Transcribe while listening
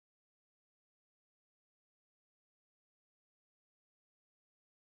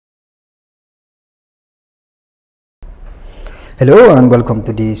Hello and welcome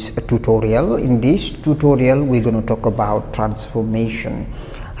to this tutorial. In this tutorial we're going to talk about transformation,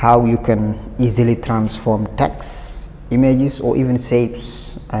 how you can easily transform text, images or even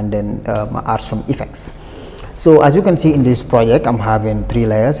shapes, and then add some effects. So as you can see in this project, I'm having three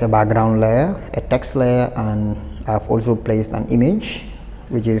layers: a background layer, a text layer, and I've also placed an image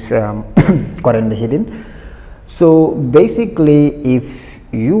which is currently hidden. So basically, if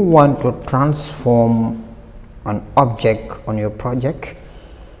you want to transform an object on your project,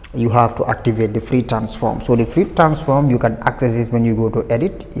 you have to activate the free transform. So the free transform, you can access this when you go to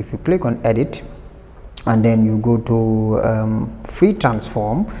edit. If you click on edit and then you go to free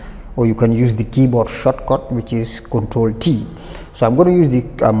transform, or you can use the keyboard shortcut, which is Control T. So I'm going to use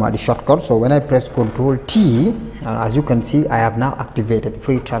the shortcut. So when I press Control T, as you can see, I have now activated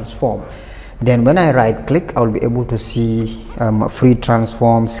free transform. Then when I right click, I will be able to see free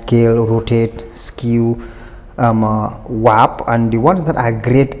transform, scale, rotate, skew, warp, and the ones that are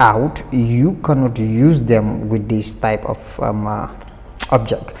grayed out, you cannot use them with this type of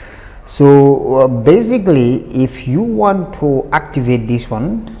object. So basically, if you want to activate this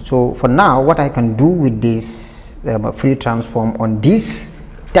one, so for now what I can do with this free transform on this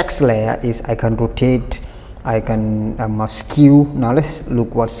text layer is I can rotate, I can skew. Now let's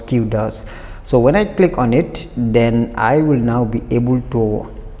look what skew does. So when I click on it, then I will now be able to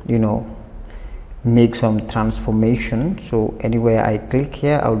make some transformation. So anywhere I click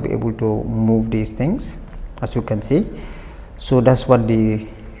here, I will be able to move these things, as you can see. So that's what the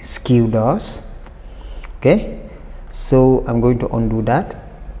skew does. Okay, so I'm going to undo that.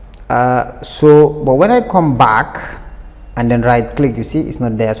 But when I come back and then right click, you see it's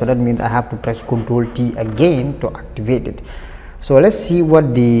not there. So that means I have to press Control T again to activate it. So let's see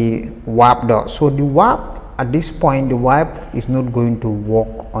what the warp does. So the warp, at this point, the warp is not going to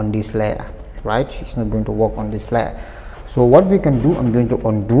work on this layer, right? It's not going to work on this layer. So what we can do, I'm going to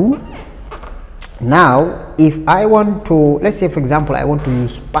undo. Now if I want to, let's say for example, I want to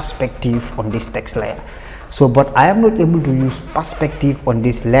use perspective on this text layer, so but I am not able to use perspective on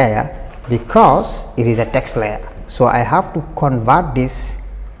this layer because it is a text layer. So I have to convert this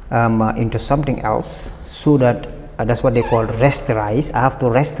into something else, so that that's what they call rasterize. I have to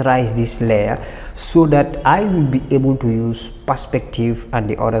rasterize this layer so that I will be able to use perspective and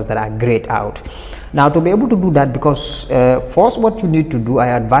the others that are grayed out. Now to be able to do that, because first what you need to do, I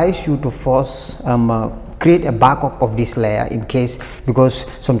advise you to first create a backup of this layer, in case, because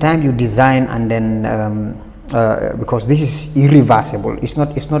sometimes you design and then because this is irreversible. It's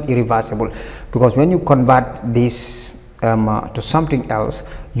not irreversible, because when you convert this to something else,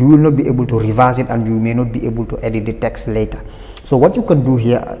 you will not be able to reverse it, and you may not be able to edit the text later. So what you can do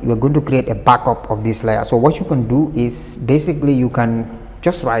here, you are going to create a backup of this layer. So what you can do is basically you can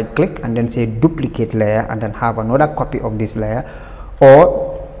just right click and then say duplicate layer, and then have another copy of this layer,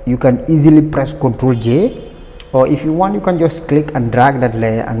 or you can easily press Ctrl J, or if you want, you can just click and drag that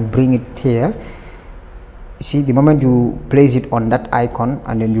layer and bring it here. See, the moment you place it on that icon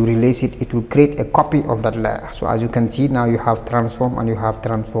and then you release it, it will create a copy of that layer. So as you can see, now you have transform and you have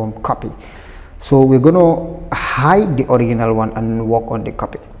transform copy. So we're going to hide the original one and work on the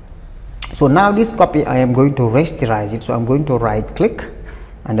copy. So now this copy, I am going to rasterize it. So I'm going to right click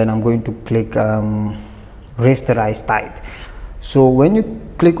and then I'm going to click rasterize type. So when you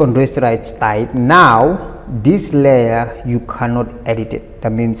click on rasterize type, now this layer you cannot edit it.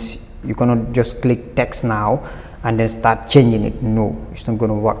 That means you cannot just click text now and then start changing it. No, it's not going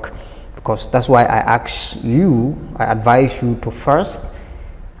to work, because that's why I advise you to first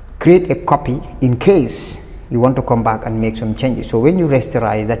create a copy in case you want to come back and make some changes. So when you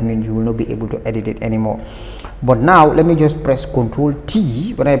rasterize, that means you will not be able to edit it anymore. But now let me just press Ctrl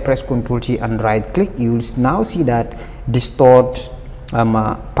T. When I press Ctrl T and right click, you will now see that distort,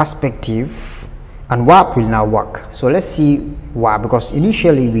 perspective, and warp will now work. So let's see warp, because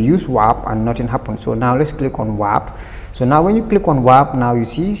initially we use warp and nothing happened. So now let's click on warp. So now when you click on warp, now you're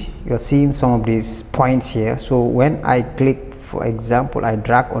seeing some of these points here. So when I click, for example, I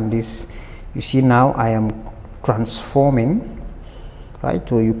drag on this, you see now I am transforming, right?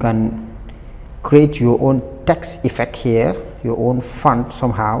 So you can create your own text effect here, your own font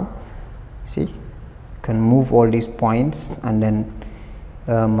somehow. See, you can move all these points and then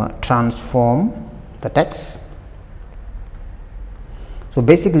transform the text. So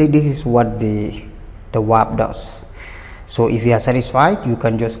basically this is what the warp does. So if you are satisfied, you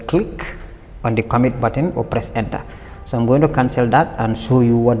can just click on the commit button or press enter. So I'm going to cancel that and show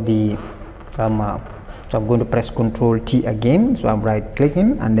you what the so I'm going to press Ctrl T again. So I'm right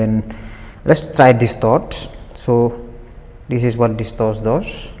clicking and then let's try distort. So this is what distort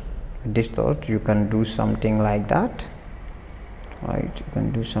does. Distort, you can do something like that. right? You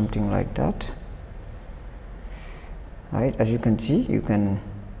can do something like that, right? As you can see, you can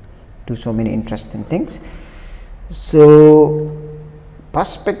do so many interesting things. So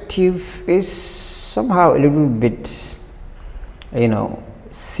perspective is somehow a little bit, you know,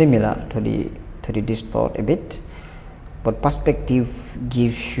 similar to the distort a bit, but perspective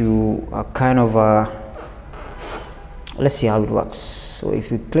gives you a kind of a, let's see how it works. So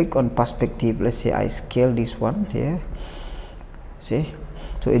if you click on perspective, let's say I scale this one here, see,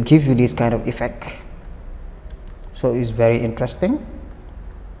 so it gives you this kind of effect. So it's very interesting.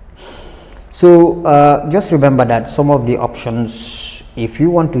 So just remember that some of the options, if you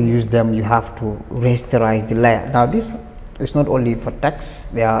want to use them, you have to rasterize the layer. Now this is not only for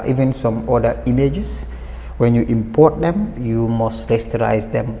text, there are even some other images. When you import them, you must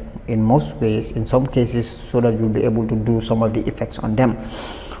rasterize them in most ways, in some cases, so that you'll be able to do some of the effects on them.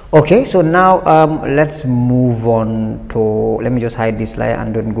 Okay, so now let's move on to, let me just hide this layer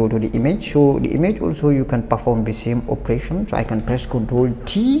and then go to the image. So the image also, you can perform the same operation. So I can press Ctrl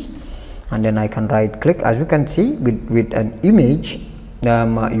T and then I can right click. As you can see, with an image, you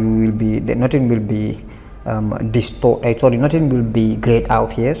will be, nothing will be nothing will be grayed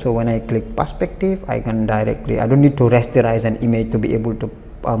out here. So when I click perspective, I can directly, I don't need to rasterize an image to be able to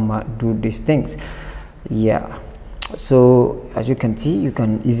do these things. Yeah, so as you can see, you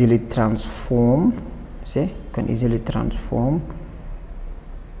can easily transform, see, you can easily transform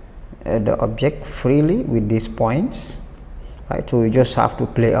the object freely with these points, right? So you just have to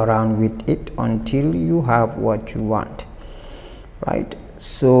play around with it until you have what you want, right?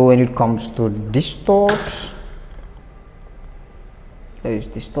 So when it comes to distort, there is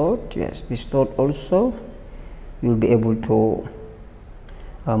distort, yes, distort also, you'll be able to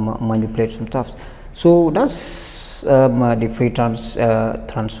manipulate some stuff. So that's the free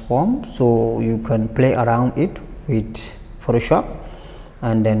transform. So you can play around it with Photoshop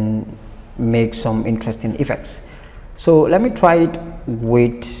and then make some interesting effects. So let me try it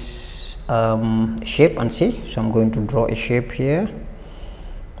with shape and see. So I'm going to draw a shape here,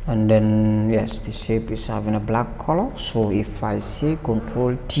 and then yes, the shape is having a black color. So if I say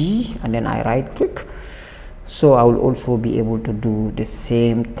Ctrl T and then I right click, so I will also be able to do the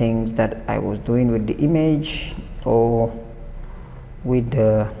same things that I was doing with the image or with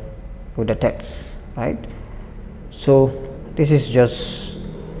the text, right? So this is just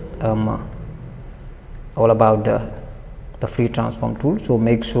all about the free transform tool. So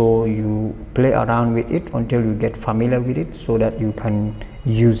make sure you play around with it until you get familiar with it, so that you can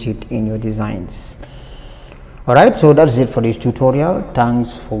use it in your designs. Alright, so that's it for this tutorial.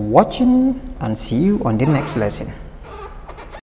 Thanks for watching and see you on the next lesson.